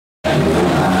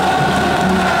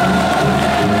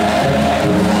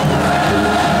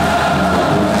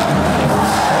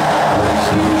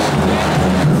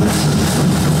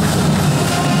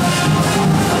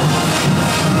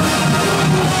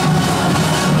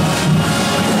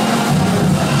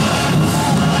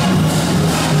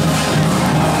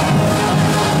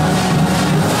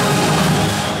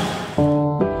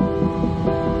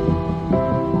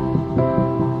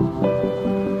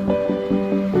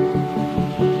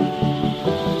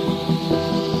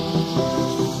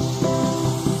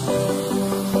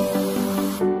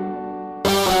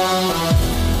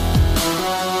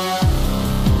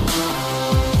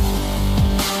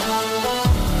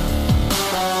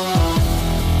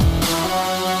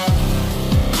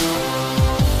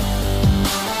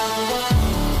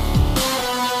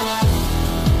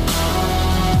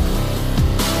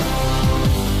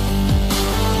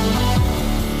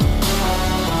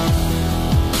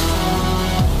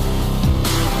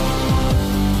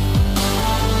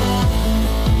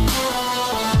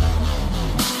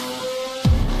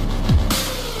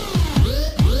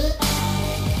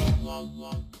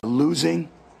Losing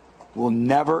will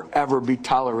never, ever be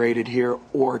tolerated here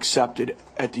or accepted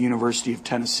at the University of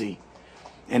Tennessee.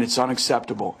 And it's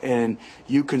unacceptable. And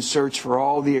you can search for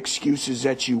all the excuses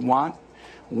that you want.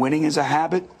 Winning is a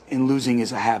habit and losing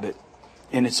is a habit.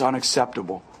 And it's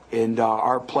unacceptable. And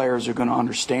our players are going to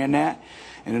understand that.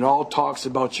 And it all talks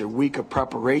about your week of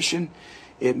preparation.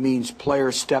 It means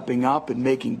players stepping up and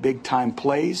making big-time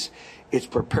plays. It's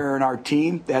preparing our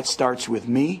team. That starts with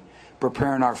me.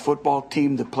 Preparing our football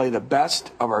team to play the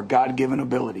best of our God-given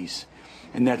abilities.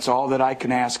 And that's all that I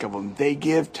can ask of them. They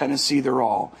give Tennessee their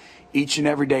all, each and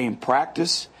every day in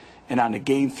practice and on the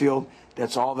game field.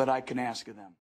 That's all that I can ask of them.